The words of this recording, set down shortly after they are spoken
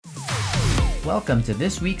Welcome to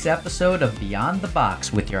this week's episode of Beyond the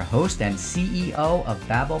Box with your host and CEO of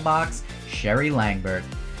Babblebox, Sherry Langberg.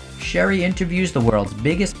 Sherry interviews the world's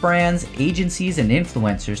biggest brands, agencies, and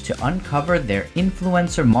influencers to uncover their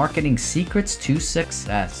influencer marketing secrets to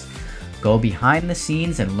success. Go behind the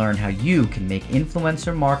scenes and learn how you can make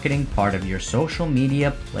influencer marketing part of your social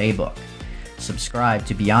media playbook. Subscribe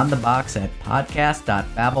to Beyond the Box at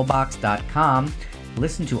podcast.babblebox.com.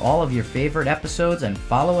 Listen to all of your favorite episodes and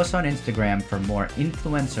follow us on Instagram for more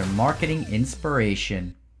influencer marketing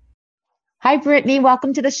inspiration. Hi, Brittany.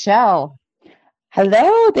 Welcome to the show.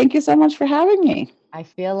 Hello. Thank you so much for having me. I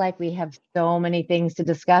feel like we have so many things to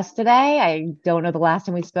discuss today. I don't know, the last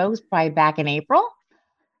time we spoke was probably back in April.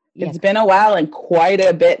 It's been a while and quite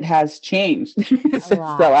a bit has changed since the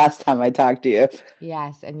last time I talked to you.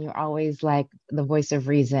 Yes. And you're always like the voice of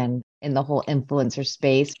reason in the whole influencer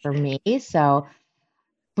space for me. So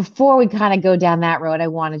before we kind of go down that road, I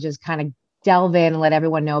want to just kind of delve in and let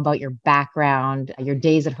everyone know about your background, your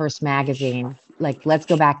days at Hearst Magazine. Like, let's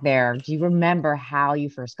go back there. Do you remember how you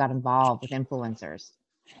first got involved with influencers?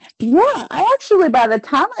 Yeah, I actually, by the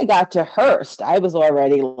time I got to Hearst, I was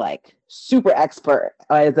already like super expert,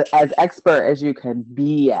 as expert as you can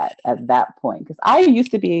be at that point. Because I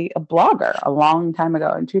used to be a blogger a long time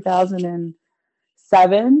ago in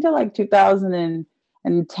 2007 to like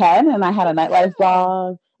 2010, and I had a nightlife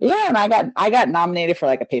blog. Yeah, and I got nominated for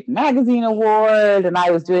like a Paper Magazine award, and I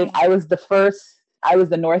was the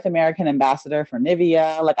North American ambassador for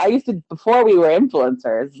Nivea. Like before we were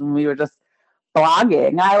influencers and we were just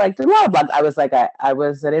blogging. I liked a lot of blogs. I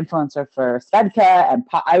was an influencer for Svedka, and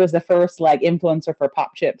I was the first like influencer for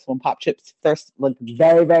Pop Chips when Pop Chips first, like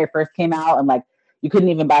very, very first came out, and like you couldn't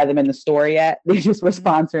even buy them in the store yet. They just were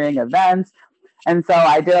sponsoring events. And so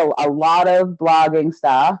I did a lot of blogging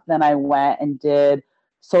stuff. Then I went and did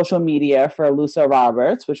social media for Lusa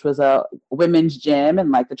Roberts, which was a women's gym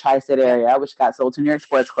in like the tri-state area, which got sold to New York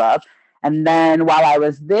Sports Club. And then while I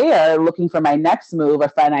was there looking for my next move, a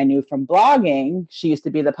friend I knew from blogging, she used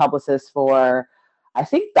to be the publicist for, I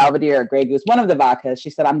think, Belvedere or Grey Goose, one of the vodkas.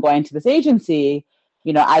 She said, I'm going to this agency.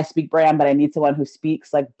 You know, I speak brand, but I need someone who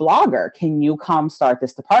speaks like blogger. Can you come start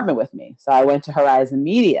this department with me? So I went to Horizon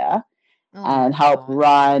Media and helped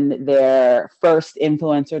run their first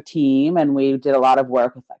influencer team. And we did a lot of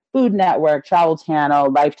work with like Food Network, Travel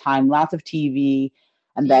Channel, Lifetime, lots of TV.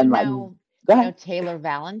 And then go ahead. Taylor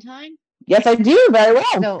Valentine? Yes, I do. Very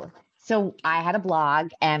well. So I had a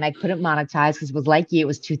blog and I couldn't monetize because it was like you, it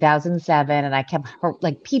was 2007. And I kept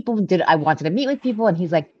like I wanted to meet with people. And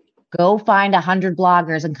he's like, go find 100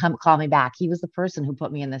 bloggers and come call me back. He was the person who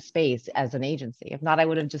put me in this space as an agency. If not, I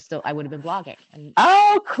would have been blogging.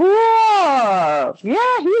 Oh, cool.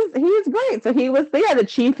 Yeah, he's great. So he was the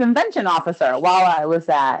chief invention officer while I was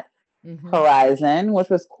at Horizon, which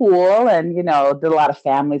was cool. And, you know, did a lot of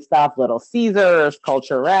family stuff, Little Caesars,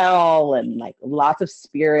 Culturelle, and like lots of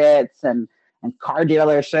spirits and car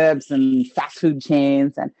dealerships and fast food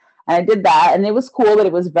chains. And I did that, and it was cool, but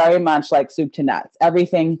it was very much like soup to nuts,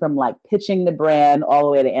 everything from like pitching the brand all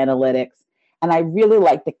the way to analytics. And I really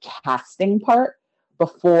liked the casting part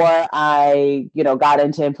before I, got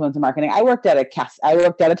into influencer marketing. I worked at a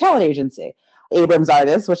talent agency, Abrams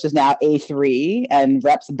Artists, which is now A3 and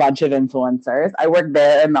reps a bunch of influencers. I worked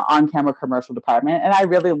there in the on-camera commercial department, and I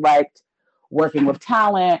really liked working with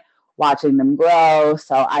talent, watching them grow.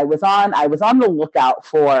 So I was on the lookout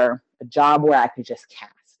for a job where I could just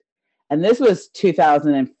cast. And this was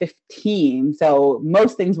 2015, so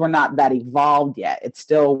most things were not that evolved yet. It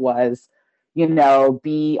still was,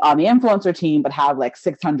 be on the influencer team, but have like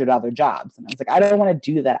 600 other jobs. And I was like, I don't want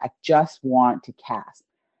to do that. I just want to cast.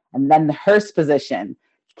 And then the Hearst position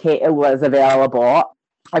was available.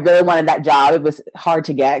 I really wanted that job. It was hard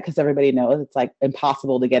to get because everybody knows it's like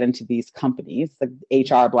impossible to get into these companies, the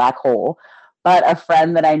HR black hole. But a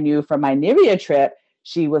friend that I knew from my Nivea trip,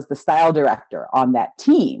 she was the style director on that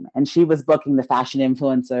team, and she was booking the fashion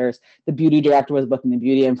influencers. The beauty director was booking the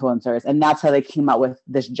beauty influencers. And that's how they came out with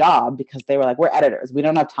this job, because they were like, we're editors. We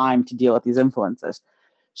don't have time to deal with these influencers.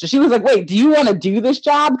 So she was like, wait, do you want to do this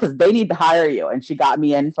job? Because they need to hire you. And she got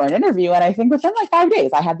me in for an interview. And I think within like 5 days,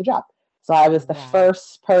 I had the job. So I was the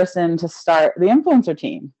first person to start the influencer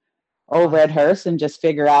team over at Hearst and just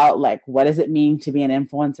figure out like, what does it mean to be an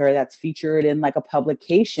influencer that's featured in like a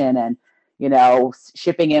publication, and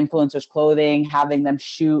shipping influencers clothing, having them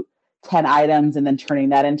shoot 10 items and then turning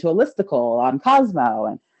that into a listicle on Cosmo,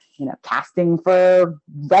 and, casting for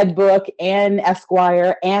Redbook and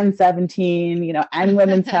Esquire and 17, and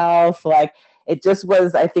Women's Health. Like, it just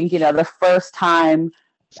was, I think, the first time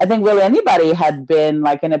I think really anybody had been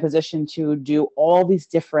like in a position to do all these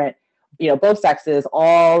different both sexes,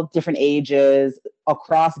 all different ages,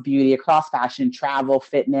 across beauty, across fashion, travel,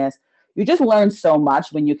 fitness. You just learn so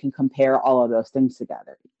much when you can compare all of those things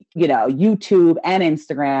together. YouTube and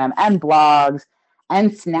Instagram and blogs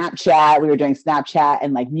and Snapchat. We were doing Snapchat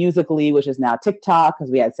and like Musical.ly, which is now TikTok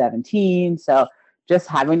because we had 17. So just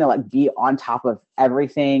having to like be on top of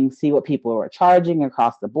everything, see what people were charging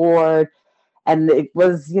across the board. And it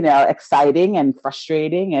was, exciting and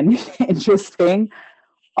frustrating and interesting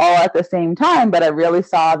all at the same time. But I really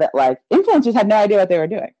saw that like influencers had no idea what they were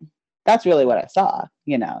doing. That's really what I saw,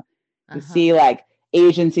 You see like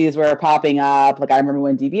agencies were popping up. Like I remember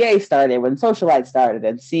when DBA started, when Socialite started,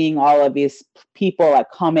 and seeing all of these people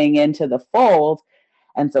like coming into the fold.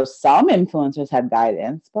 And so some influencers had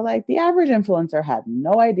guidance, but like the average influencer had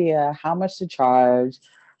no idea how much to charge,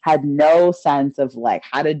 had no sense of like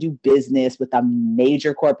how to do business with a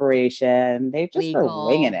major corporation. They just were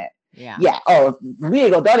winging it. Yeah. Yeah. Oh,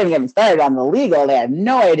 legal. Don't even get me started on the legal. They had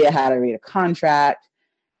no idea how to read a contract.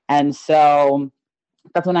 And so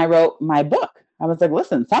that's when I wrote my book. I was like,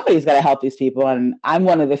 listen, somebody's got to help these people. And I'm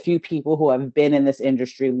one of the few people who have been in this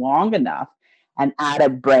industry long enough and at a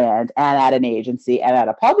brand and at an agency and at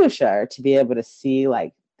a publisher to be able to see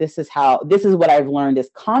like, this is what I've learned is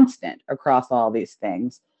constant across all these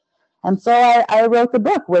things. And so I wrote the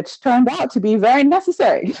book, which turned out to be very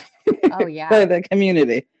necessary Oh, yeah. for the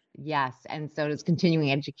community. Yes. And so does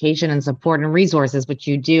continuing education and support and resources, which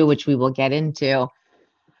you do, which we will get into.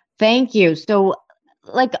 Thank you. So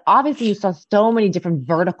like, obviously you saw so many different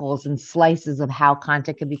verticals and slices of how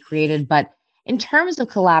content can be created, but in terms of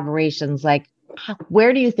collaborations, like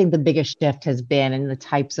where do you think the biggest shift has been in the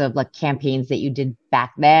types of like campaigns that you did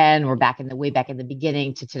back then or way back in the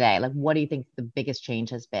beginning to today? Like, what do you think the biggest change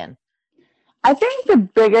has been? I think the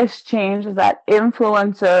biggest change is that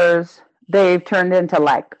influencers, they've turned into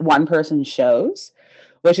like one-person shows,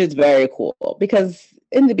 which is very cool because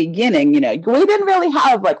in the beginning, we didn't really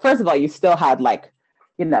have like, first of all, you still had like,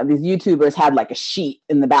 these YouTubers had like a sheet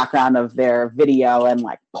in the background of their video and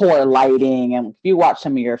like poor lighting. And if you watch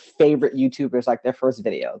some of your favorite YouTubers, like their first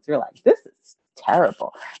videos, you're like, this is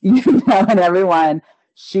terrible, and everyone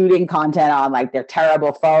shooting content on like their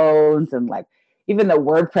terrible phones and like, even the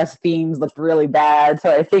WordPress themes looked really bad.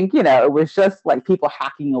 So I think, it was just like people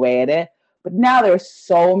hacking away at it. But now there's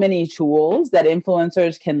so many tools that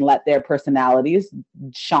influencers can let their personalities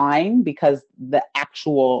shine because the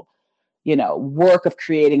actual, work of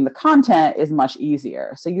creating the content is much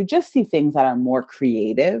easier. So you just see things that are more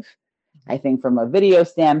creative. I think from a video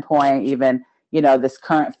standpoint, even, this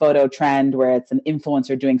current photo trend where it's an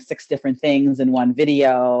influencer doing 6 different things in one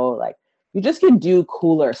video, like, you just can do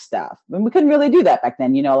cooler stuff. And we couldn't really do that back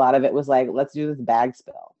then. A lot of it was like, let's do this bag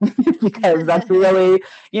spill because that's really,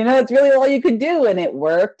 it's really all you could do. And it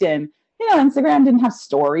worked. And, Instagram didn't have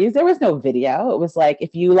stories. There was no video. It was like,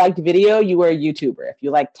 if you liked video, you were a YouTuber. If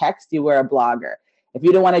you liked text, you were a blogger. If you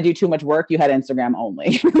didn't want to do too much work, you had Instagram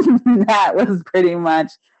only. That was pretty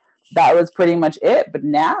much it. But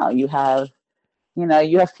now you have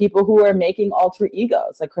people who are making alter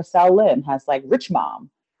egos. Like Chriselle Lynn has like Rich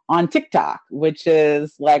Mom on TikTok, which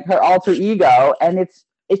is like her alter ego. And it's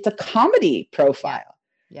a comedy profile.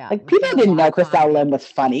 Yeah. Like people didn't know Chriselle Lynn was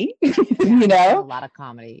funny, A lot of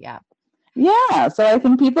comedy. Yeah. Yeah. So I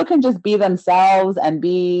think people can just be themselves and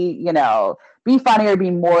be funny or be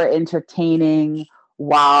more entertaining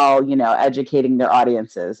while, educating their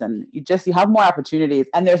audiences. And you have more opportunities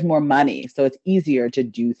and there's more money. So it's easier to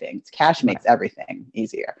do things. Cash makes everything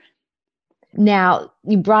easier. Now,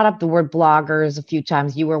 you brought up the word bloggers a few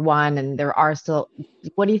times. You were one, and there are still.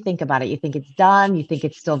 What do you think about it? You think it's done? You think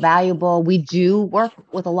it's still valuable? We do work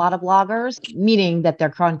with a lot of bloggers, meaning that they're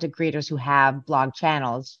content creators who have blog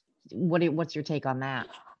channels. What's your take on that?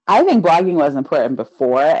 I think blogging was important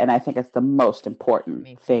before, and I think it's the most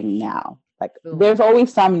important thing now. Like, there's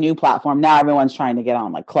always some new platform. Now everyone's trying to get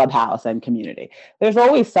on like Clubhouse and Community. There's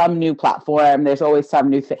always some new platform. There's always some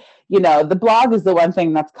new thing. The blog is the one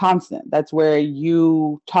thing that's constant. That's where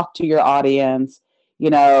you talk to your audience. You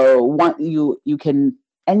can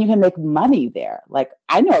make money there. Like,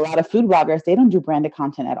 I know a lot of food bloggers, they don't do branded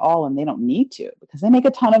content at all, and they don't need to because they make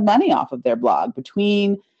a ton of money off of their blog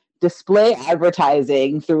between display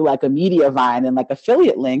advertising through like a Mediavine and like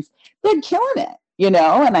affiliate links. They're killing it, and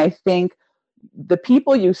I think the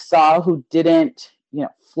people you saw who didn't,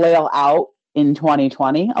 flail out in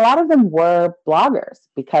 2020, a lot of them were bloggers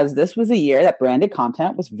because this was a year that branded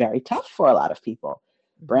content was very tough for a lot of people.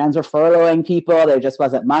 Brands were furloughing people. There just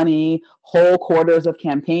wasn't money. Whole quarters of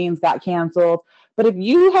campaigns got canceled. But if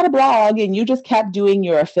you had a blog and you just kept doing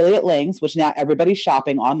your affiliate links, which now everybody's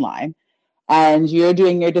shopping online, and you're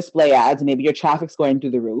doing your display ads, and maybe your traffic's going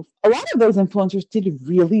through the roof. A lot of those influencers did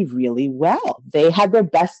really, really well. They had their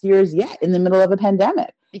best years yet in the middle of a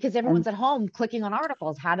pandemic. Because everyone's at home clicking on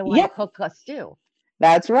articles. How do I cook a stew?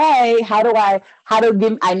 That's right.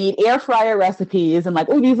 I need air fryer recipes, and like,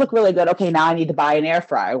 oh, these look really good. Okay, now I need to buy an air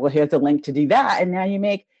fryer. Well, here's the link to do that. And now you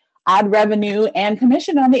make ad revenue and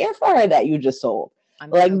commission on the air fryer that you just sold.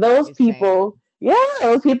 Like those people,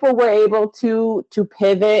 those people were able to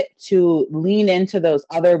pivot, to lean into those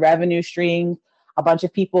other revenue streams. A bunch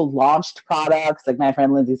of people launched products, like my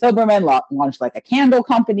friend Lindsay Silberman launched like a candle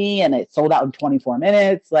company, and it sold out in 24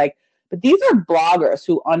 minutes. Like, but these are bloggers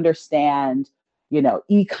who understand,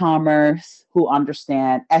 e-commerce, who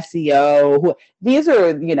understand SEO. These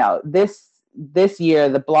are, this year,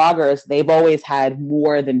 the bloggers, they've always had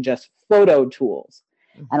more than just photo tools.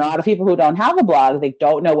 And a lot of people who don't have a blog, they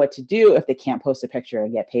don't know what to do if they can't post a picture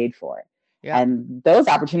and get paid for it. Yeah. And those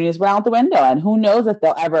opportunities went out the window. And who knows if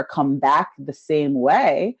they'll ever come back the same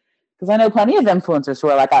way. Because I know plenty of influencers who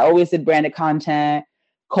are like, I always did branded content.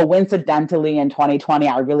 Coincidentally, in 2020,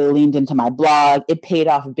 I really leaned into my blog. It paid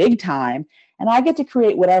off big time. And I get to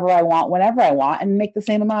create whatever I want, whenever I want, and make the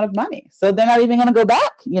same amount of money. So they're not even going to go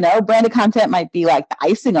back. Branded content might be like the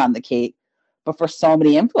icing on the cake. But for so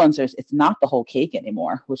many influencers, it's not the whole cake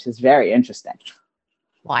anymore, which is very interesting.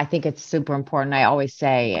 Well, I think it's super important. I always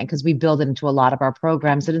say, and because we build it into a lot of our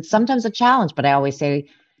programs, and it's sometimes a challenge, but I always say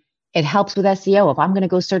it helps with SEO. If I'm going to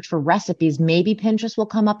go search for recipes, maybe Pinterest will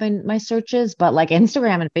come up in my searches, but like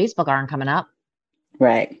Instagram and Facebook aren't coming up.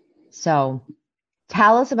 Right. So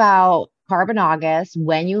tell us about Carbon August,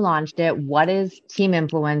 when you launched it, what is Team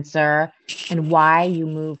Influencer, and why you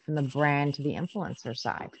moved from the brand to the influencer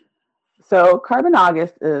side. So Carbon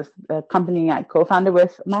August is a company I co-founded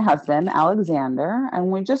with my husband, Alexander, and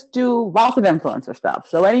we just do lots of influencer stuff.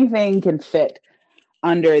 So anything can fit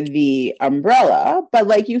under the umbrella. But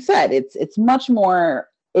like you said, it's much more,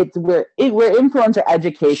 we're influencer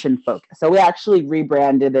education focused. So we actually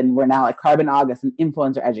rebranded, and we're now like Carbon August, an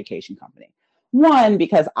influencer education company. One,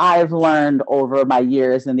 because I've learned over my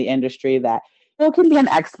years in the industry that you can be an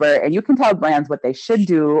expert and you can tell brands what they should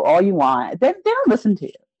do all you want. They don't listen to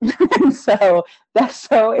you. And so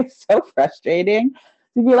it's so frustrating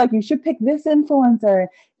to be like, you should pick this influencer.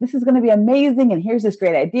 This is going to be amazing. And here's this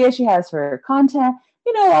great idea she has for her content.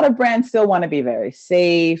 A lot of brands still want to be very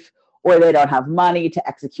safe, or they don't have money to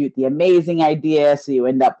execute the amazing idea. So you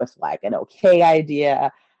end up with like an okay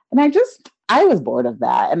idea. And I was bored of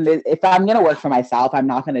that. And if I'm going to work for myself, I'm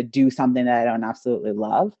not going to do something that I don't absolutely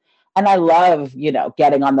love. And I love,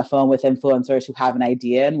 getting on the phone with influencers who have an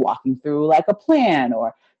idea and walking through like a plan,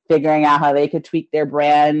 or figuring out how they could tweak their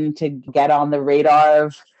brand to get on the radar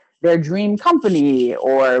of their dream company,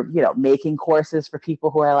 or, making courses for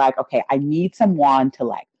people who are like, okay, I need someone to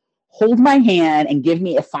like hold my hand and give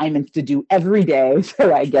me assignments to do every day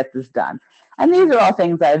so I get this done. And these are all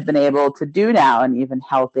things I've been able to do now, and even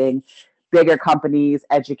helping bigger companies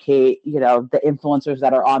educate, the influencers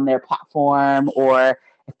that are on their platform, or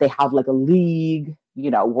if they have like a league,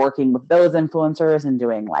 working with those influencers and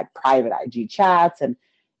doing like private IG chats, and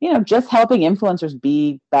just helping influencers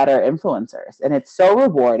be better influencers. And it's so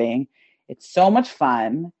rewarding. It's so much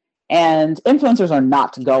fun. And influencers are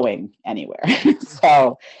not going anywhere.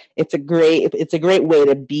 So it's a great way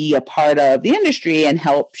to be a part of the industry and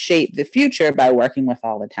help shape the future by working with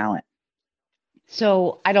all the talent.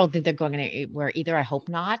 So I don't think they're going anywhere either. I hope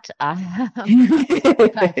not.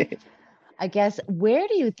 I guess, where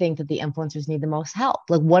do you think that the influencers need the most help?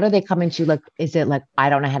 Like, what are they coming to? Like, is it like, I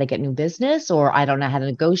don't know how to get new business, or I don't know how to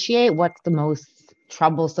negotiate? What's the most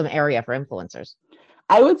troublesome area for influencers?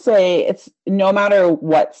 I would say it's no matter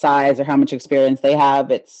what size or how much experience they have,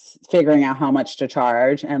 it's figuring out how much to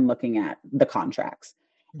charge and looking at the contracts.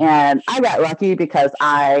 Mm-hmm. And I got lucky because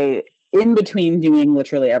in between doing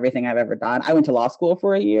literally everything I've ever done, I went to law school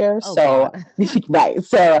for a year. Right.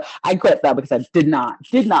 So I quit that because I did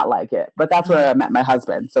not like it, but that's where I met my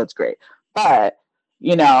husband. So it's great. But,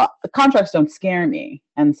 the contracts don't scare me.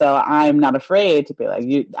 And so I'm not afraid to be like,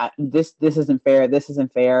 this isn't fair. This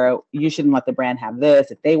isn't fair. You shouldn't let the brand have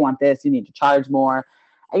this. If they want this, you need to charge more.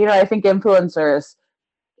 I think influencers,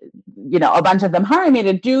 a bunch of them hire me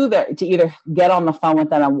to either get on the phone with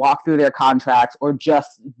them and walk through their contracts, or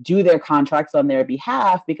just do their contracts on their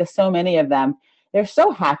behalf, because so many of them, they're so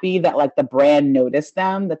happy that like the brand noticed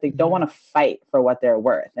them that they don't want to fight for what they're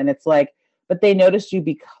worth. And it's like, but they noticed you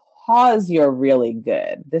because you're really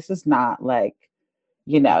good. This is not like,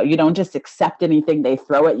 you don't just accept anything they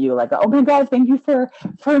throw at you, like, oh my God, thank you for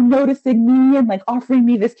noticing me and like offering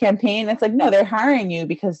me this campaign. It's like, no, they're hiring you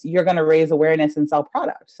because you're going to raise awareness and sell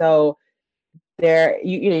products. So they're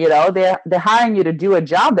hiring you to do a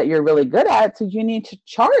job that you're really good at. So you need to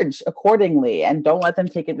charge accordingly and don't let them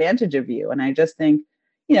take advantage of you. And I just think,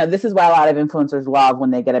 this is why a lot of influencers love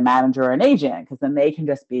when they get a manager or an agent, because then they can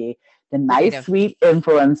just be the nice, sweet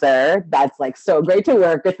influencer that's like so great to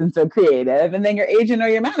work with and so creative. And then your agent or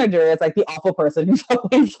your manager is like the awful person who's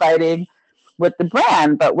always fighting with the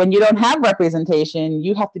brand. But when you don't have representation,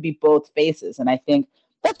 you have to be both faces. And I think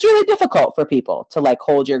that's really difficult for people to like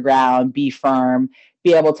hold your ground, be firm,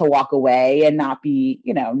 be able to walk away and not be,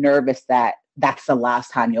 nervous that that's the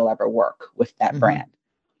last time you'll ever work with that brand.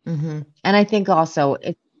 Mm-hmm. And I think also,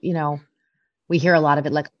 we hear a lot of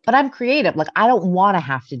it like, but I'm creative. Like, I don't want to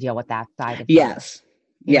have to deal with that side of Yes.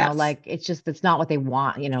 Like, it's not what they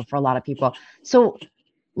want, for a lot of people. So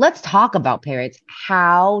let's talk about pay rates.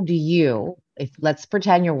 How do you, let's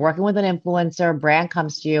pretend you're working with an influencer, brand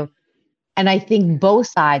comes to you. And I think both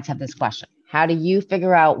sides have this question. How do you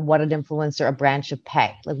figure out what an influencer, a brand should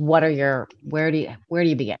pay? Like, where do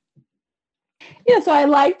you begin? Yeah. So I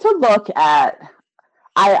like to look at,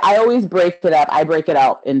 I always break it up. I break it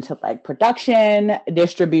out into like production,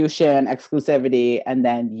 distribution, exclusivity, and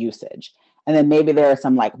then usage. And then maybe there are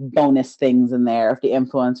some like bonus things in there if the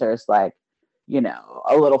influencer is like,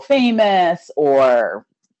 a little famous or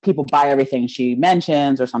people buy everything she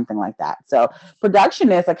mentions or something like that. So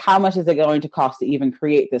production is like, how much is it going to cost to even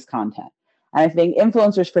create this content? And I think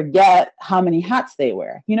influencers forget how many hats they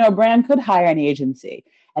wear. A brand could hire an agency,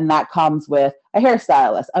 and that comes with a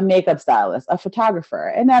hairstylist, a makeup stylist, a photographer,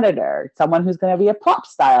 an editor, someone who's going to be a prop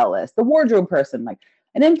stylist, the wardrobe person, like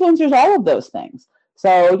an influencer's all of those things.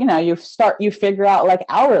 So, you figure out like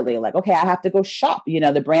hourly, like, okay, I have to go shop.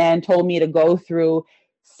 The brand told me to go through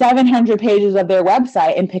 700 pages of their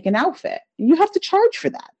website and pick an outfit. You have to charge for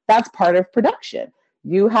that. That's part of production.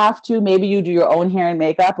 You have to, maybe you do your own hair and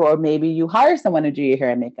makeup, or maybe you hire someone to do your hair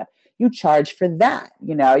and makeup. You charge for that.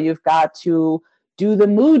 You've got to do the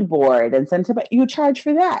mood board and send to, you charge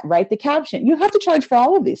for that, write the caption. You have to charge for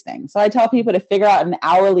all of these things. So I tell people to figure out an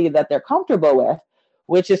hourly that they're comfortable with,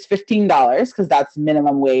 which is $15, because that's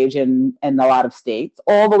minimum wage in a lot of states,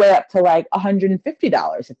 all the way up to like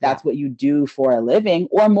 $150 if that's what you do for a living,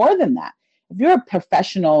 or more than that. If you're a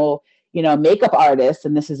professional, makeup artist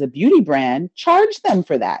and this is a beauty brand, charge them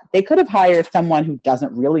for that. They could have hired someone who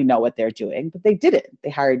doesn't really know what they're doing, but they didn't. They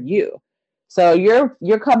hired you. So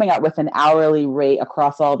you're coming up with an hourly rate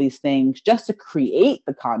across all these things just to create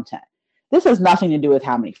the content. This has nothing to do with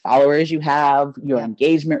how many followers you have, your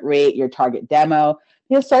engagement rate, your target demo.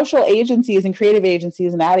 Social agencies and creative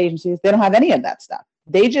agencies and ad agencies, they don't have any of that stuff.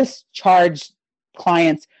 They just charge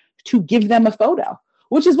clients to give them a photo,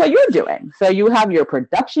 which is what you're doing. So you have your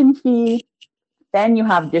production fee, then you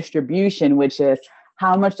have distribution, which is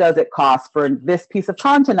how much does it cost for this piece of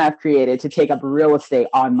content I've created to take up real estate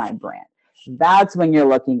on my brand. That's when you're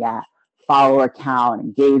looking at follower count,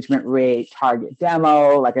 engagement rate, target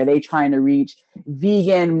demo. Like, are they trying to reach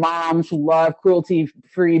vegan moms who love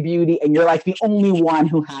cruelty-free beauty, and you're like the only one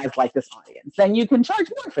who has like this audience? Then you can charge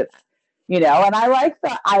more for that, And I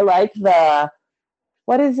like the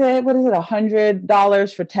what is it?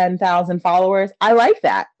 $100 for 10,000 followers. I like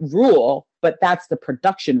that rule, but that's the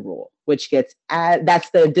production rule, which gets that's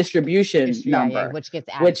the distribution number, which gets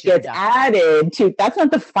added to. That's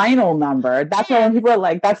not the final number. That's why when people are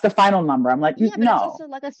like, "That's the final number," I'm like, no. It's also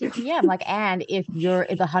like a CPM. Like, and if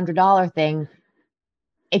it's $100 thing,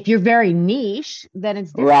 if you're very niche, then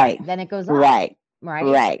it's different. Right. Then it goes up. Right.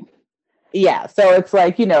 Yeah. So it's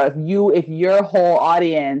like, if your whole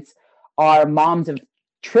audience are moms of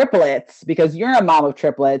triplets, because you're a mom of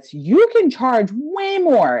triplets, you can charge way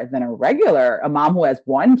more than a mom who has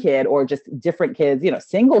one kid, or just different kids,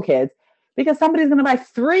 single kids, because somebody's going to buy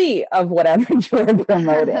 3 of whatever you're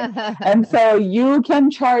promoting. And so you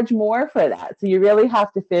can charge more for that. So you really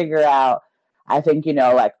have to figure out, I think,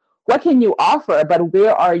 like, what can you offer, but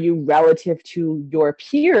where are you relative to your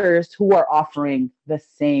peers who are offering the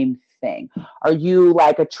same thing? Are you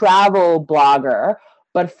like a travel blogger,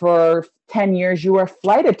 but for 10 years you were a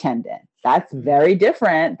flight attendant? That's very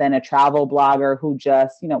different than a travel blogger who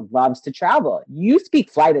just, loves to travel. You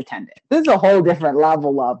speak flight attendant. This is a whole different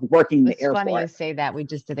level of working the airport. It's funny you say that. We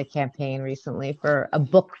just did a campaign recently for a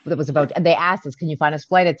book that was about, and they asked us, can you find us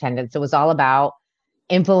flight attendants? It was all about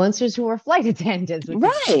influencers who were flight attendants, which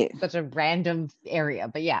is such a random area,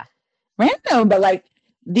 but yeah. Random, but like,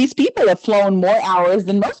 these people have flown more hours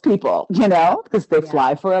than most people, because they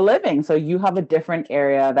fly for a living. So you have a different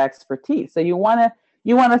area of expertise. So you want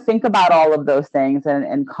to think about all of those things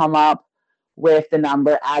and come up with the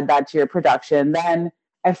number, add that to your production. Then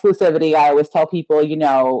exclusivity, I always tell people,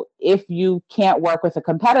 if you can't work with a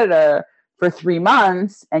competitor for 3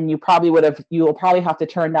 months and you will probably have to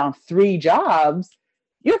turn down 3 jobs,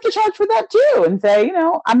 you have to charge for that too and say,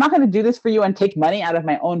 I'm not going to do this for you and take money out of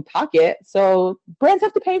my own pocket. So brands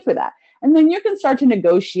have to pay for that. And then you can start to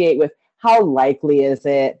negotiate with how likely is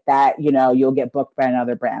it that, you'll get booked by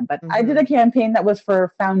another brand. But I did a campaign that was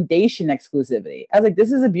for foundation exclusivity. I was like,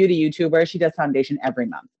 this is a beauty YouTuber. She does foundation every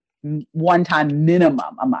month, one time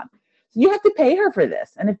minimum a month. So you have to pay her for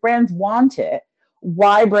this. And if brands want it,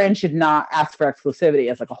 why brands should not ask for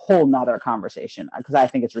exclusivity is like a whole nother conversation, because I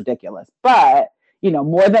think it's ridiculous. But,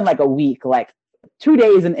 more than like a week, like 2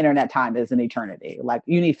 days in internet time is an eternity. Like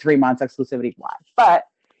you need 3 months exclusivity. Why? But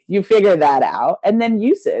you figure that out. And then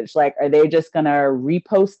usage, like, are they just going to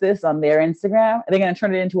repost this on their Instagram? Are they going to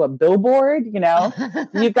turn it into a billboard? You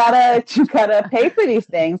gotta pay for these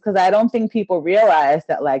things, because I don't think people realize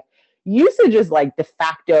that like usage is like de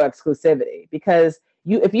facto exclusivity. Because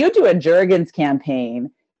if you do a Jergens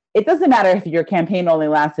campaign, it doesn't matter if your campaign only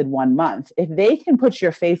lasted 1 month. If they can put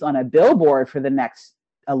your face on a billboard for the next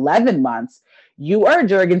 11 months, you are a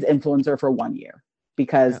Jergens influencer for 1 year,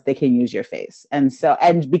 because they can use your face. And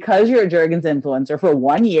because you're a Jergens influencer for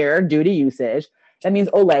 1 year due to usage, that means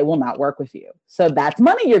Olay will not work with you. So that's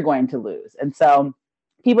money you're going to lose. And so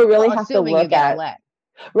people really have to look at Olay.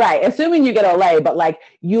 Right. Assuming you get Olay, but like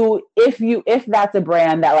if that's a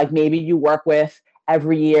brand that like maybe you work with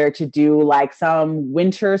every year to do like some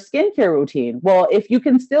winter skincare routine. Well, if you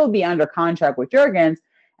can still be under contract with Jergens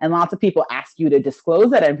and lots of people ask you to disclose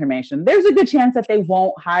that information, there's a good chance that they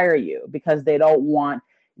won't hire you, because they don't want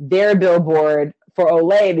their billboard for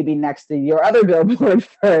Olay to be next to your other billboard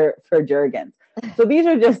for Jergens. So these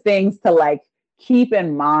are just things to like keep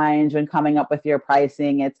in mind when coming up with your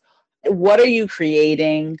pricing. It's what are you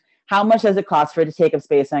creating? How much does it cost for it to take up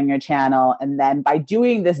space on your channel? And then by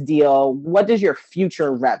doing this deal, what does your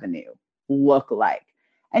future revenue look like?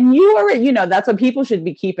 And that's what people should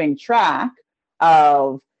be keeping track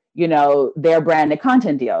of, their branded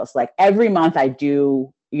content deals. Like every month I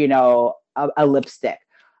do, a lipstick.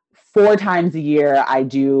 4 times a year, I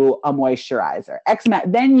do a moisturizer.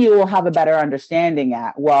 Then you will have a better understanding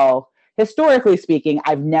historically speaking,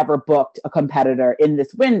 I've never booked a competitor in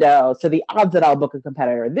this window. So the odds that I'll book a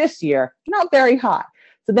competitor this year, not very high.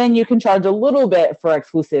 So then you can charge a little bit for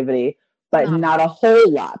exclusivity, but not a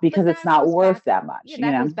whole lot, because it's not worth that much.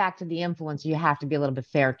 Yeah, that goes back to the influencer. You have to be a little bit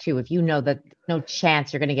fair too. If you know that no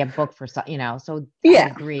chance you're going to get booked for some, so I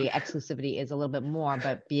agree, exclusivity is a little bit more,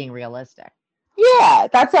 but being realistic. Yeah,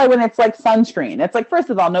 that's why when it's like sunscreen, it's like, first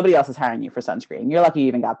of all, nobody else is hiring you for sunscreen. You're lucky you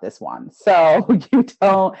even got this one. So you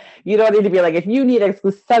don't need to be like, if you need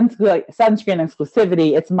sunscreen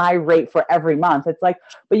exclusivity, it's my rate for every month. It's like,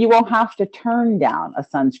 but you won't have to turn down a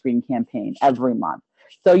sunscreen campaign every month.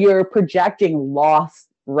 So you're projecting lost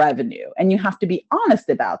revenue, and you have to be honest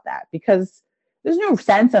about that, because there's no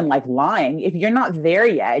sense in like lying. If you're not there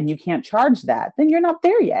yet and you can't charge that, then you're not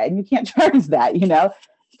there yet and you can't charge that,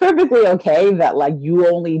 It's perfectly okay that like you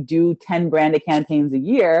only do 10 branded campaigns a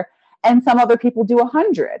year and some other people do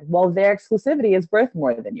 100. Well, their exclusivity is worth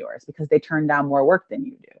more than yours because they turn down more work than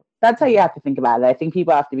you do. That's how you have to think about it. I think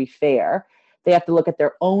people have to be fair. They have to look at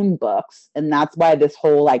their own books. And that's why this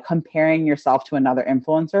whole like comparing yourself to another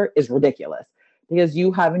influencer is ridiculous, because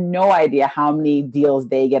you have no idea how many deals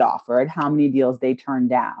they get offered, how many deals they turn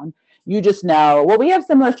down. You just know, well, we have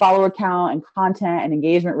similar follower count and content and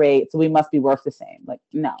engagement rate, so we must be worth the same. Like,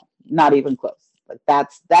 no, not even close. Like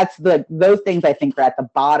those things I think are at the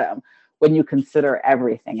bottom when you consider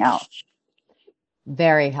everything else.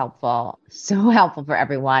 Very helpful. So helpful for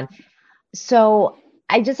everyone. So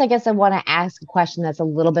I guess I want to ask a question that's a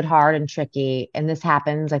little bit hard and tricky. And this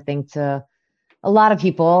happens, I think, to a lot of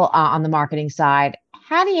people on the marketing side.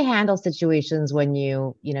 How do you handle situations when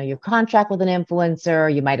you contract with an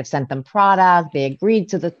influencer, you might have sent them product, they agreed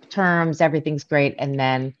to the terms, everything's great, and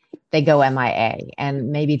then they go MIA,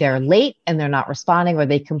 and maybe they're late and they're not responding, or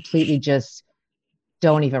they completely just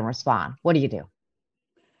don't even respond? What do you do?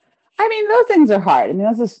 I mean, those things are hard. I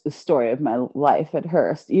mean, that's the story of my life at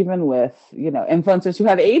Hearst, even with, influencers who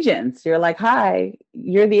have agents. You're like, hi,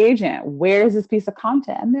 you're the agent. Where's this piece of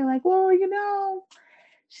content? And they're like, well,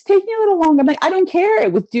 it's taking a little longer. I'm like, I don't care.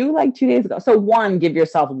 It was due like 2 days ago. So one, give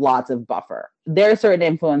yourself lots of buffer. There are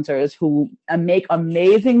certain influencers who make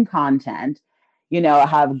amazing content,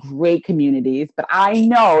 have great communities, but I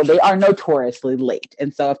know they are notoriously late.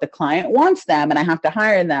 And so if the client wants them and I have to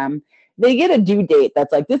hire them, they get a due date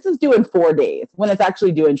that's like, this is due in 4 days when it's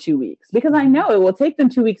actually due in 2 weeks, because I know it will take them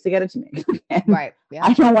 2 weeks to get it to me. Right. Yeah.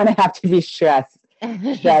 I don't want to have to be stressed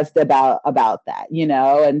about that,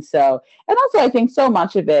 And so, and also I think so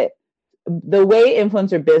much of it, the way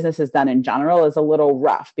influencer business is done in general is a little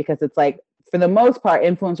rough, because it's like for the most part,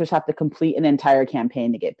 influencers have to complete an entire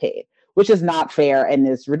campaign to get paid, which is not fair and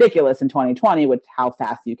is ridiculous in 2020 with how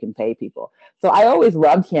fast you can pay people. So I always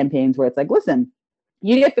loved campaigns where it's like, listen,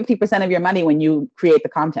 you get 50% of your money when you create the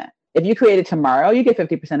content. If you create it tomorrow, you get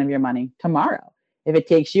 50% of your money tomorrow. If it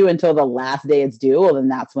takes you until the last day it's due, well, then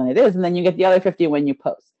that's when it is. And then you get the other 50 when you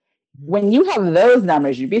post. When you have those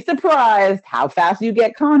numbers, you'd be surprised how fast you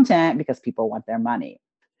get content because people want their money.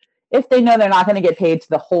 If they know they're not going to get paid till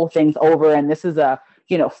the whole thing's over and this is a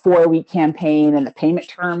 4-week campaign and the payment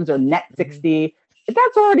terms are net 60,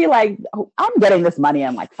 that's already like, oh, I'm getting this money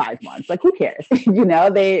in like 5 months. Like, who cares?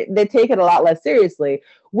 They take it a lot less seriously,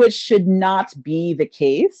 which should not be the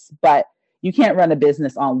case. But you can't run a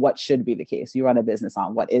business on what should be the case. You run a business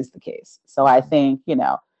on what is the case. So I think,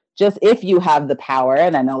 just if you have the power,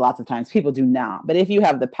 and I know lots of times people do not, but if you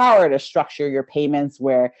have the power to structure your payments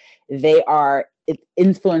where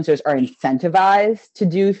influencers are incentivized to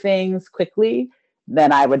do things quickly,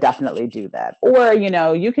 then I would definitely do that. Or,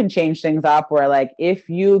 you can change things up where like, if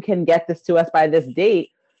you can get this to us by this date,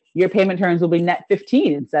 your payment terms will be net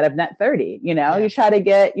 15 instead of net 30. You try to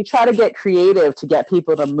get creative to get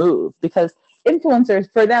people to move, because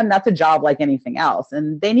influencers, for them, that's a job like anything else,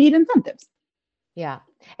 and they need incentives. Yeah.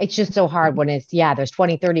 It's just so hard when there's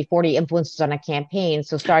 20, 30, 40 influencers on a campaign.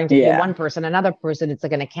 So starting to pay one person, another person, it's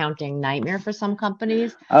like an accounting nightmare for some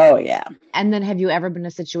companies. Oh yeah. And then have you ever been in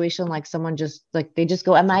a situation like someone just like, they just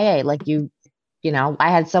go MIA? Like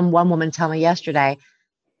I had one woman tell me yesterday,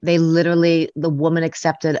 the woman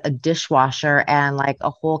accepted a dishwasher and like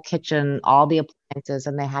a whole kitchen, all the appliances,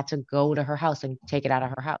 and they had to go to her house and take it out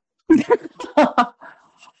of her house.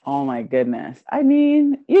 Oh my goodness. I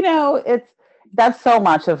mean, that's so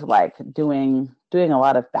much of like doing a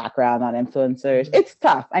lot of background on influencers. It's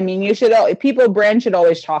tough. I mean, brands should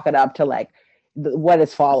always chalk it up to like what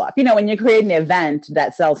is fall off. When you create an event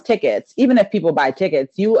that sells tickets, even if people buy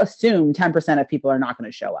tickets, you assume 10% of people are not going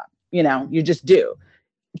to show up. You just do.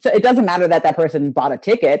 So it doesn't matter that person bought a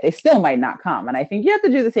ticket, they still might not come. And I think you have to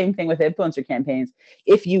do the same thing with influencer campaigns.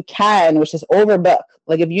 If you can, which is overbook.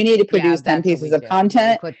 Like if you need to produce 10 pieces of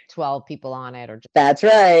content, put 12 people on it, that's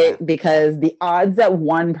right. Because the odds that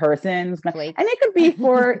one person's and it could be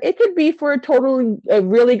for a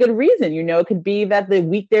really good reason. it could be that the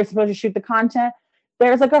week they're supposed to shoot the content,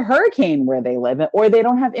 there's like a hurricane where they live, or they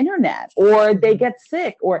don't have internet, or they get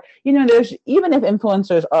sick, or, there's, even if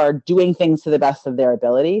influencers are doing things to the best of their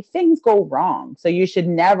ability, things go wrong. So you should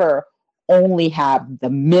never only have the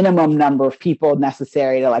minimum number of people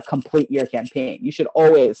necessary to like complete your campaign. You should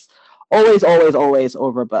always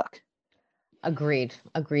overbook. Agreed.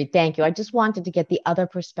 Thank you. I just wanted to get the other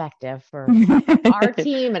perspective for our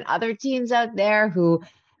team and other teams out there who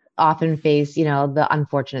often face, the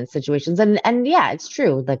unfortunate situations. And yeah, it's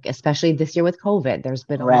true. Like, especially this year with COVID, there's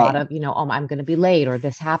been a lot of, I'm going to be late or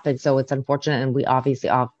this happened. So it's unfortunate. And we obviously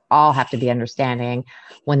all have to be understanding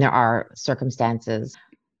when there are circumstances.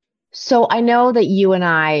 So I know that you and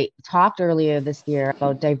I talked earlier this year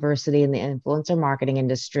about diversity in the influencer marketing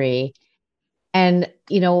industry. And,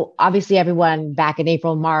 obviously everyone back in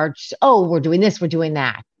April, March, we're doing this, we're doing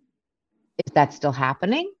that. Is that still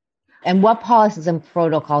happening? And what policies and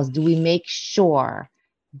protocols do we make sure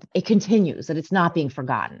it continues, that it's not being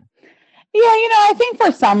forgotten? Yeah, I think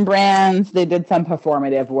for some brands, they did some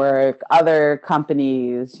performative work. Other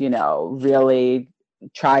companies, really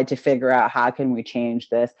tried to figure out how can we change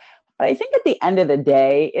this. But I think at the end of the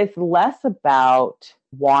day, it's less about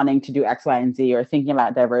wanting to do X, Y, and Z or thinking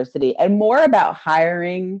about diversity and more about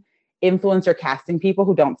hiring influencer casting people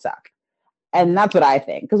who don't suck. And that's what I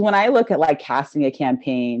think. Because when I look at like casting a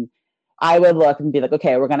campaign, I would look and be like,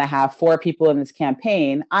 okay, we're going to have 4 people in this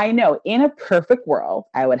campaign. I know in a perfect world,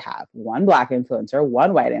 I would have 1 Black influencer,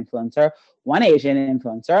 1 white influencer, 1 Asian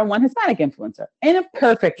influencer, and 1 Hispanic influencer in a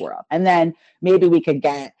perfect world. And then maybe we could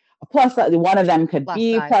get a plus size. One of them could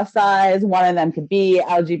be plus size. One of them could be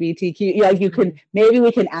LGBTQ. Like maybe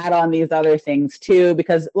we can add on these other things too,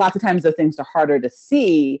 because lots of times those things are harder to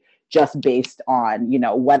see just based on,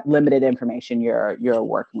 what limited information you're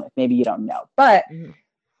working with. Maybe you don't know, but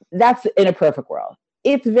that's in a perfect world.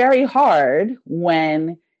 It's very hard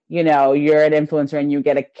when, you're an influencer and you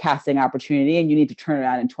get a casting opportunity and you need to turn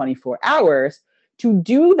around in 24 hours to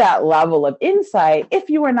do that level of insight if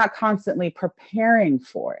you are not constantly preparing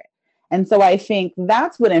for it. And so I think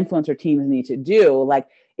that's what influencer teams need to do. Like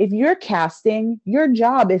if you're casting, your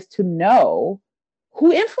job is to know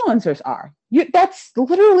who influencers are. That's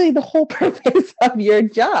literally the whole purpose of your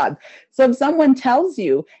job. So if someone tells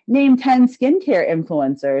you, name 10 skincare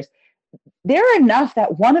influencers, they're enough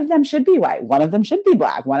that one of them should be white, one of them should be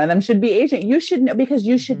Black, one of them should be Asian. You should know, because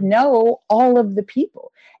you should know all of the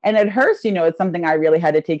people. And at Hearst, it's something I really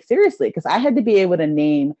had to take seriously because I had to be able to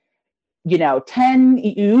name, 10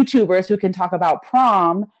 YouTubers who can talk about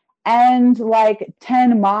prom and like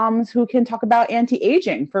 10 moms who can talk about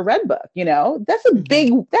anti-aging for Redbook. That's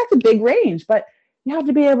a big range, but you have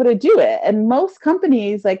to be able to do it. And most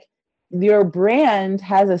companies, like, your brand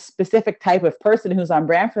has a specific type of person who's on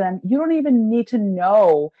brand for them. You don't even need to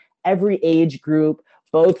know every age group,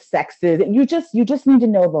 both sexes. You just need to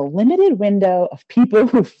know the limited window of people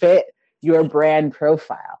who fit your brand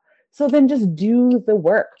profile. So then just do the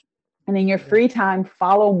work. And in your free time,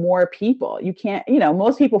 follow more people. You can't,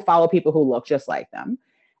 most people follow people who look just like them.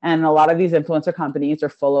 And a lot of these influencer companies are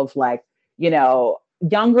full of like,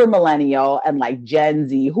 younger millennial and like Gen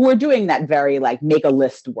Z who are doing that very like make a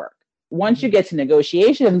list work. Once you get to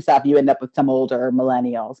negotiation and stuff, you end up with some older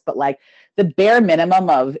millennials. But like the bare minimum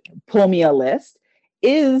of pull me a list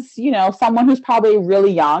is, someone who's probably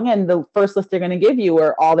really young, and the first list they're going to give you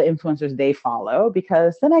are all the influencers they follow,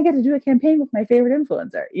 because then I get to do a campaign with my favorite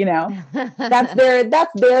influencer. That's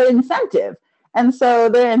their incentive. And so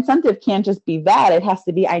their incentive can't just be that. It has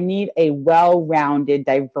to be, I need a well-rounded,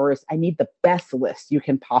 diverse, I need the best list you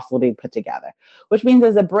can possibly put together, which means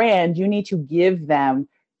as a brand, you need to give them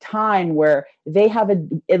time where they have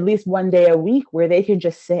at least one day a week where they can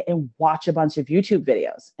just sit and watch a bunch of YouTube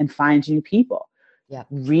videos and find new people. Yeah.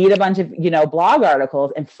 Read a bunch of, blog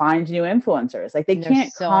articles and find new influencers. Like they can't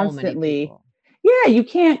constantly, you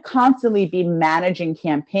can't constantly be managing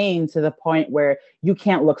campaigns to the point where you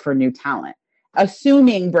can't look for new talent.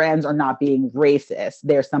 Assuming brands are not being racist,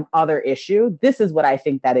 there's some other issue. This is what I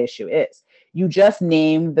think that issue is. You just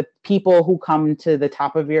name the people who come to the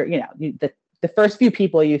top of your, the first few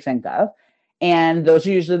people you think of. And those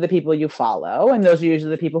are usually the people you follow. And those are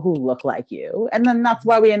usually the people who look like you. And then that's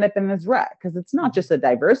why we end up in this rut, because it's not just a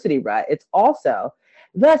diversity rut. It's also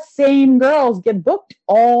the same girls get booked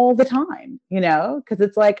all the time, because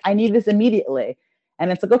it's like, I need this immediately.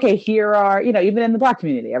 And it's like, okay, here are, even in the Black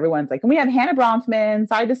community, everyone's like, and we have Hannah Bronfman,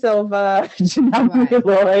 Saida Silva, Janelle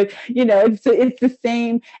Lloyd, it's the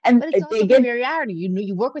same. And but it's also familiarity.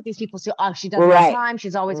 You work with these people, so she does it on time.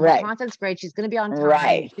 She's always, her content's great. She's going to be on time.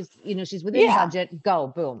 Right. She's within budget.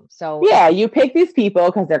 Go, boom. So you pick these people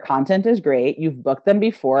because their content is great. You've booked them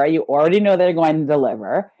before. You already know they're going to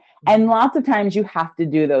deliver. And lots of times you have to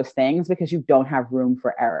do those things because you don't have room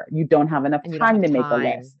for error. You don't have enough time to make a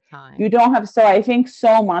list. You don't have. So I think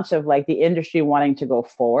so much of like the industry wanting to go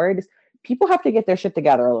forward is people have to get their shit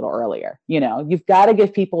together a little earlier. You've got to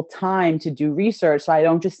give people time to do research. So I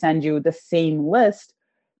don't just send you the same list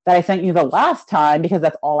that I sent you the last time because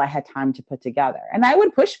that's all I had time to put together. And I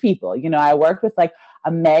would push people. I worked with like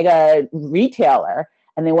a mega retailer,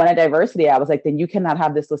 and they wanted diversity. I was like, then you cannot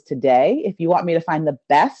have this list today. If you want me to find the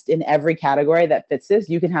best in every category that fits this,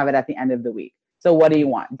 you can have it at the end of the week. So what do you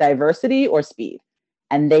want, diversity or speed?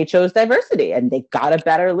 And they chose diversity, and they got a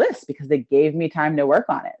better list because they gave me time to work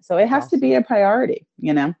on it. So it has to be a priority,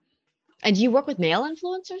 And do you work with male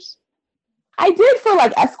influencers? I did for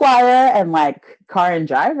like Esquire and like Car and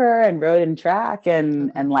Driver and Road and Track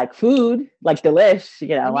and like food, like Delish,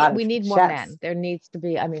 a lot of we need chefs. more men. There needs to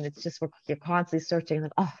be, it's just, you're constantly searching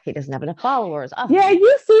like, oh, he doesn't have enough followers. Oh. Yeah,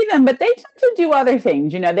 you see them, but they tend to do other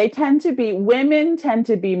things. Women tend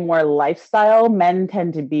to be more lifestyle. Men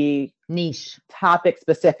tend to be niche, topic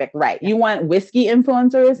specific, right? Yeah. You want whiskey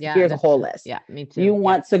influencers? Here's a whole list. Yeah, me too. You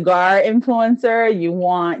want cigar influencer, you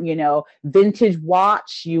want, vintage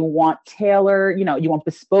watch, you want tailor, you want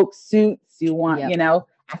bespoke suits, you want,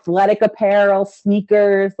 athletic apparel,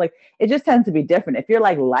 sneakers. Like it just tends to be different. If you're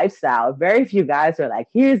like lifestyle, very few guys are like,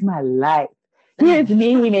 here's my life. Here's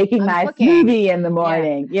me making my smoothie in the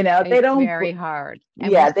morning. They don't. Very hard.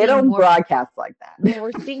 And they don't broadcast like that.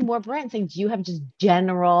 We're seeing more brands saying, do you have just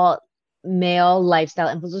general male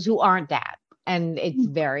lifestyle influencers who aren't that? And it's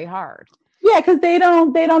very hard. Yeah, because they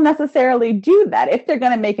don't necessarily do that. If they're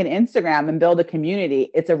going to make an Instagram and build a community,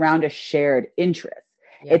 it's around a shared interest.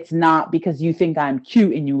 Yeah. It's not because you think I'm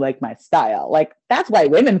cute and you like my style. Like that's why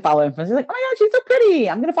women follow influencers. Like, oh my God, she's so pretty,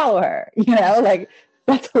 I'm going to follow her. Like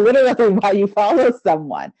that's literally why you follow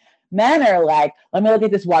someone. Men are like, let me look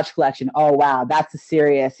at this watch collection. Oh, wow, that's a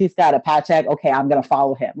serious. He's got a Patek. Okay, I'm going to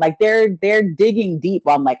follow him. Like they're digging deep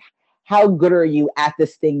on like, how good are you at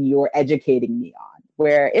this thing you're educating me on?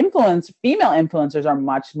 Where female influencers are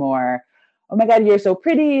much more, oh my God, you're so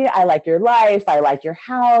pretty. I like your life. I like your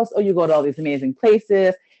house. Oh, you go to all these amazing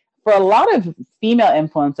places. For a lot of female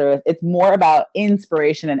influencers, it's more about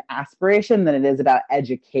inspiration and aspiration than it is about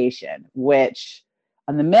education, which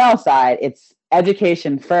on the male side, it's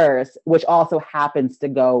education first, which also happens to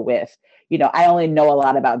go with, I only know a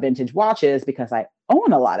lot about vintage watches because I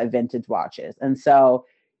own a lot of vintage watches. And so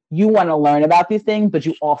you want to learn about these things, but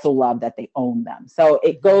you also love that they own them. So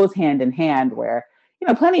it goes hand in hand where,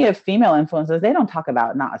 plenty of female influencers, they don't talk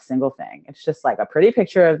about not a single thing. It's just like a pretty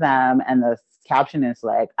picture of them. And the caption is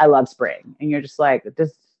like, I love spring. And you're just like,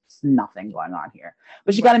 there's nothing going on here.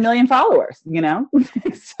 But she got 1 million followers,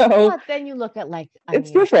 So but then you look at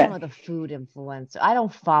it's different. Some of the food influencers. I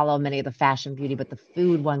don't follow many of the fashion beauty, but the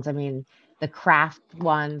food ones, the craft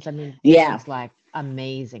ones, it's like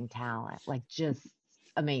amazing talent, like just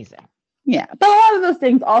amazing. Yeah. But a lot of those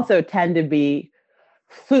things also tend to be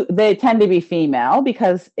they tend to be female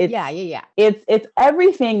because it's it's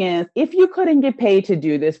everything is, if you couldn't get paid to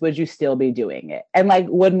do this, would you still be doing it? And like,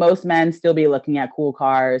 would most men still be looking at cool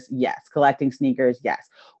cars? Yes. Collecting sneakers? Yes.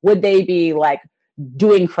 Would they be like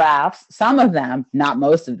doing crafts? Some of them, not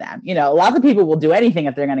most of them. Lots of people will do anything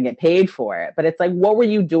if they're going to get paid for it, but it's like, what were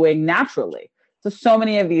you doing naturally? So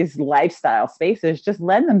many of these lifestyle spaces just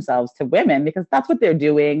lend themselves to women because that's what they're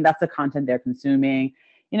doing. That's the content they're consuming.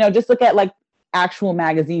 Just look at like actual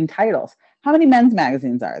magazine titles. How many men's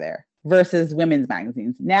magazines are there versus women's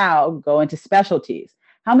magazines? Now go into specialties.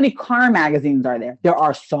 How many car magazines are there? There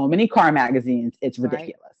are so many car magazines. It's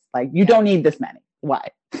ridiculous. Right. Like you don't need this many. Why?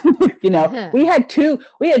 We had two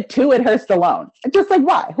at Hearst alone. Just like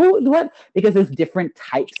why? What? Because there's different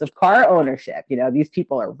types of car ownership. These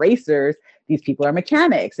people are racers. These people are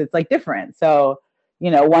mechanics. It's like different. So,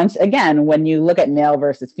 once again, when you look at male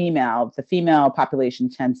versus female, the female population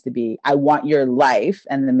tends to be, I want your life.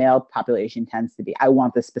 And the male population tends to be, I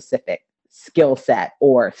want the specific skill set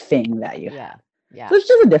or thing that you have. Yeah. So it's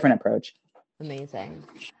just a different approach. Amazing.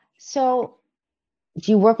 So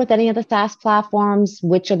do you work with any of the SaaS platforms?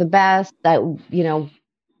 Which are the best?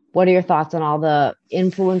 What are your thoughts on all the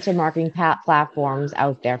influencer marketing platforms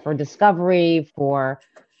out there for discovery, for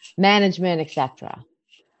management, etc.?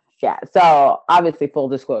 Yeah. So obviously, full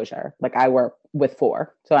disclosure, like I work with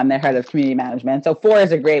Four. So I'm the head of community management. So Four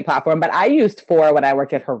is a great platform, but I used Four when I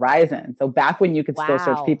worked at Horizon. So back when you could still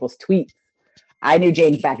search people's tweets, I knew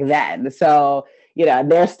James back then. So,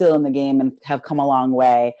 they're still in the game and have come a long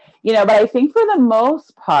way, but I think for the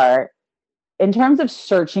most part, in terms of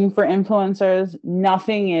searching for influencers,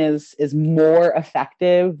 nothing is more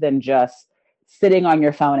effective than just sitting on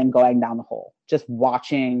your phone and going down the hole, just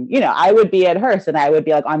watching. I would be at Hearst and I would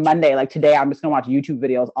be like on Monday, like today, I'm just going to watch YouTube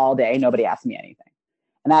videos all day. Nobody asked me anything.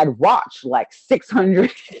 And I'd watch like 600,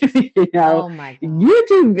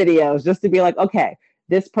 YouTube videos just to be like, okay,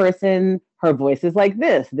 this person, her voice is like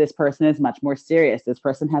this. This person is much more serious. This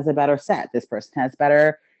person has a better set. This person has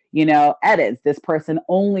better, edits. This person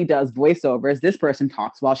only does voiceovers. This person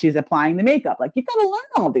talks while she's applying the makeup. Like you got to learn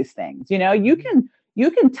all these things.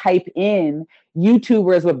 You can type in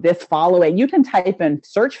YouTubers with this following. You can type in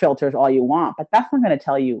search filters all you want, but that's not going to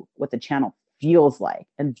tell you what the channel feels like.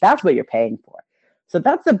 And that's what you're paying for. So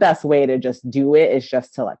that's the best way to just do it, is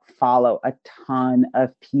just to like follow a ton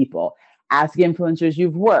of people. Ask influencers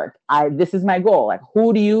you've worked. This is my goal. Like,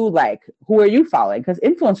 who do you like? Who are you following? Because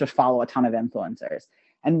influencers follow a ton of influencers.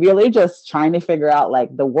 And really just trying to figure out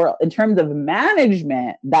like the world in terms of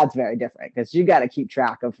management, that's very different because you got to keep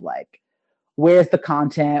track of like, where's the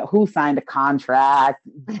content, who signed a contract,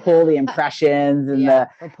 pull the impressions and the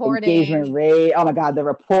engagement rate. Oh my God, the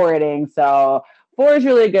reporting. So Four is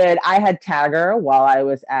really good. I had Tagger while I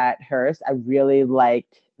was at Hearst. I really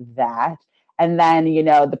liked that. And then,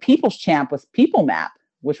 the People's Champ was People Map,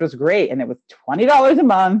 which was great. And it was $20 a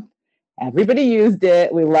month. Everybody used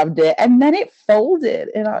it. We loved it. And then it folded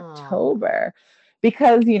in October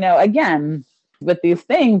because, again, with these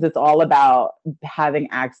things, it's all about having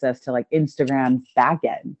access to like Instagram's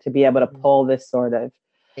backend to be able to pull this sort of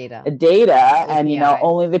data. And,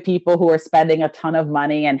 only the people who are spending a ton of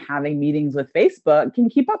money and having meetings with Facebook can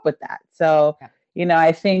keep up with that. So,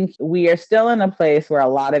 I think we are still in a place where a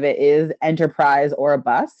lot of it is enterprise or a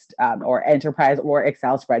bust, or enterprise or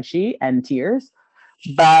Excel spreadsheet and tiers.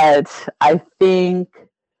 But I think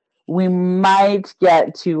we might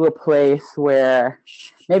get to a place where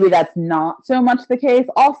maybe that's not so much the case.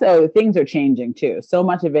 Also, things are changing too. So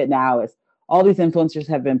much of it now is all these influencers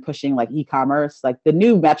have been pushing like e-commerce. Like the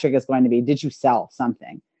new metric is going to be, did you sell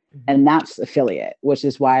something? Mm-hmm. And that's affiliate, which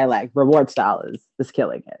is why like reward style is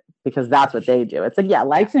killing it, because that's what they do. It's like,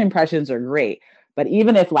 likes and impressions are great. But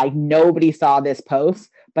even if like nobody saw this post,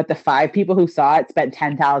 but the 5 people who saw it spent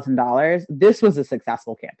 $10,000, this was a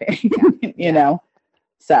successful campaign, you know?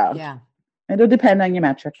 So it'll depend on your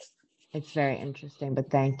metrics. It's very interesting, but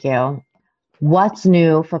thank you. What's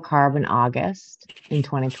new for Carbon August in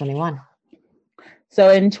 2021? So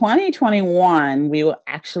in 2021, we will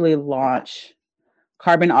actually launch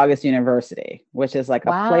Carbon August University, which is like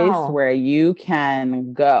a place where you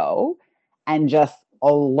can go and just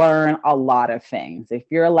learn a lot of things. If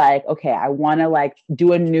you're like, okay, I want to like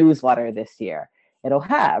do a newsletter this year, it'll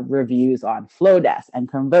have reviews on Flowdesk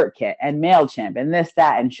and ConvertKit and MailChimp and this,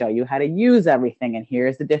 that, and show you how to use everything. And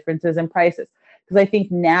here's the differences in prices. Because I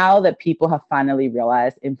think now that people have finally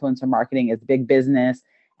realized influencer marketing is big business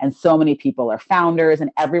and so many people are founders and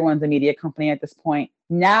everyone's a media company at this point,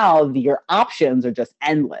 now your options are just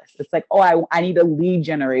endless. It's like, oh, I need a lead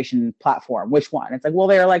generation platform. Which one? It's like, well,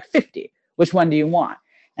 there are like 50. Which one do you want?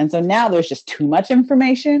 And so now there's just too much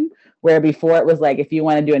information, where before it was like, if you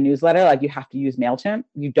want to do a newsletter, like you have to use MailChimp,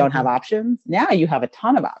 you don't have options. Now you have a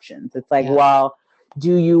ton of options. It's like, well,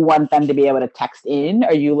 do you want them to be able to text in?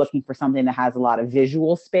 Are you looking for something that has a lot of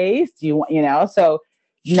visual space? Do you want, so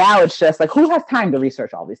now it's just like, who has time to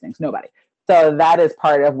research all these things? Nobody. So that is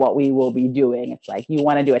part of what we will be doing. It's like, you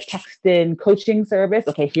want to do a text-in coaching service?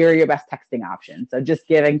 Okay, here are your best texting options. So just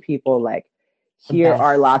giving people like, here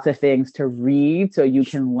are lots of things to read so you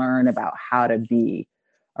can learn about how to be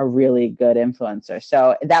a really good influencer.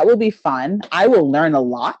 So that will be fun. I will learn a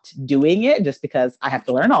lot doing it just because I have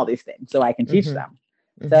to learn all these things so I can teach them.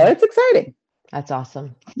 So it's exciting. That's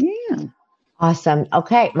awesome. Yeah. Awesome.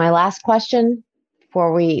 Okay. My last question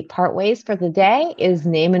before we part ways for the day is,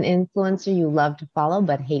 name an influencer you love to follow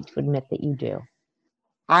but hate to admit that you do.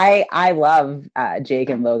 I love Jake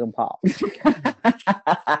and Logan Paul.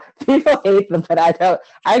 People hate them, but I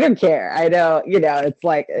don't care. I don't, it's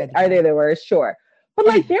like, are they the worst? Sure. But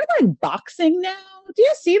like, they're like boxing now. Do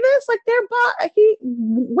you see this? Like Logan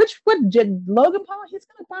Paul, he's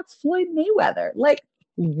going to box Floyd Mayweather. Like,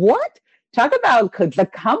 what? Talk about the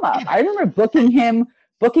come up. I remember booking him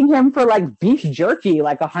for like beef jerky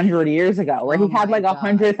like 100 years ago, where he had like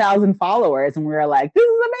 100,000 followers, and we were like, this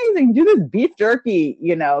is amazing. Do this beef jerky,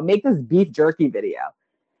 make this beef jerky video.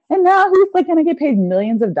 And now he's like going to get paid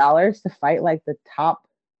millions of dollars to fight like the top,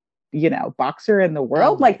 boxer in the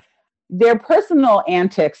world. Like, their personal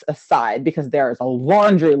antics aside, because there is a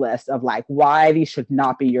laundry list of like why these should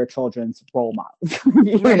not be your children's role models,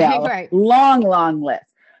 Right. long list.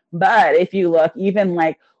 But if you look, even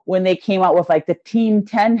like when they came out with like the Team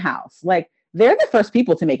 10 house, like they're the first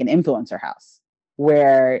people to make an influencer house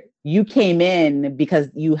where you came in because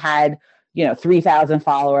you had, 3,000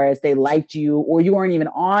 followers, they liked you, or you weren't even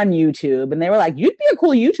on YouTube, and they were like, you'd be a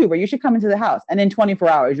cool YouTuber, you should come into the house. And in 24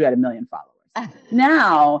 hours, you had 1 million followers.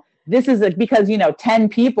 Now, this is because, 10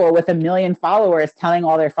 people with 1 million followers telling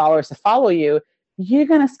all their followers to follow you, you're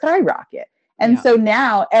going to skyrocket. And so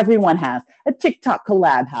now everyone has a TikTok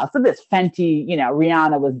collab house. So this Fenty,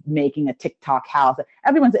 Rihanna was making a TikTok house.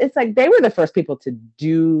 It's like they were the first people to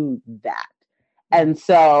do that. And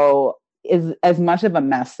so as much of a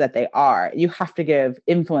mess that they are, you have to give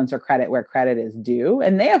influencer credit where credit is due.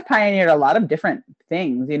 And they have pioneered a lot of different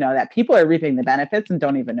things, that people are reaping the benefits and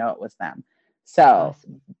don't even know it was them. So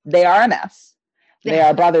they are a mess. They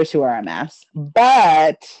are brothers who are a mess,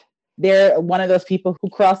 but they're one of those people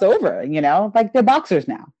who cross over, like they're boxers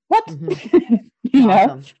now. What?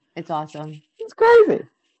 Awesome. It's awesome. It's crazy.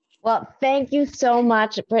 Well, thank you so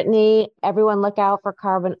much, Brittany. Everyone look out for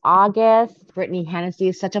Carbon August. Brittany Hennessy,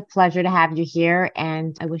 it's such a pleasure to have you here.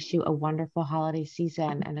 And I wish you a wonderful holiday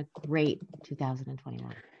season and a great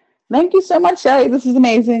 2021. Thank you so much, Shelly. This is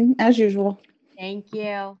amazing, as usual. Thank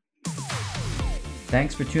you.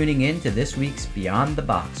 Thanks for tuning in to this week's Beyond the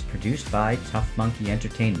Box, produced by Tough Monkey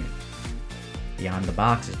Entertainment. Beyond the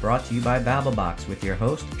Box is brought to you by BabbleBox with your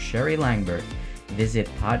host, Sherry Langbert. Visit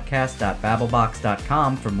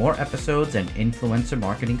podcast.babblebox.com for more episodes and influencer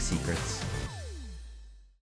marketing secrets.